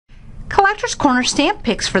Collector's Corner stamp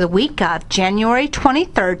picks for the week of January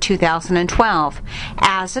 23, 2012.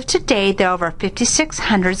 As of today, there are over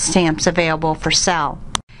 5,600 stamps available for sale.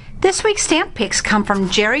 This week's stamp picks come from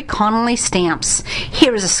Jerry Connolly Stamps.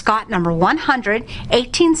 Here is a Scott number 100,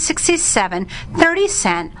 1867,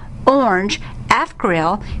 30-cent, orange, F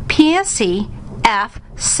grill, PSE,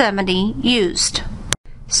 F70 used.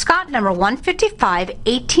 Scott number 155,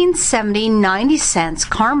 1870, 90 cents,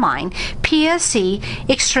 carmine, PSE,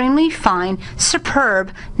 extremely fine,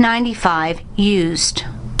 superb, 95 used.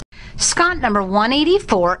 Scott number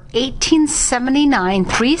 184, 1879,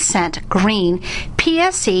 3-cent, green,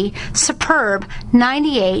 PSE, superb,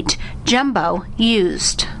 98, jumbo,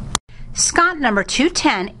 used. Scott number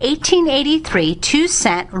 210, 1883,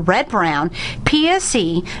 2-cent, red brown,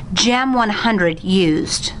 PSE, gem 100,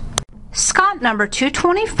 used. Scott number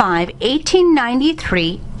 225,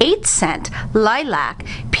 1893, 8-cent, lilac,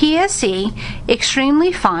 PSE,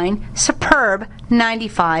 extremely fine, superb,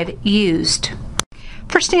 95, used.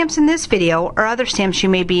 For stamps in this video or other stamps you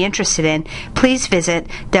may be interested in, please visit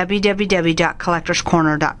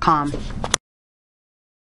www.collectorscorner.com.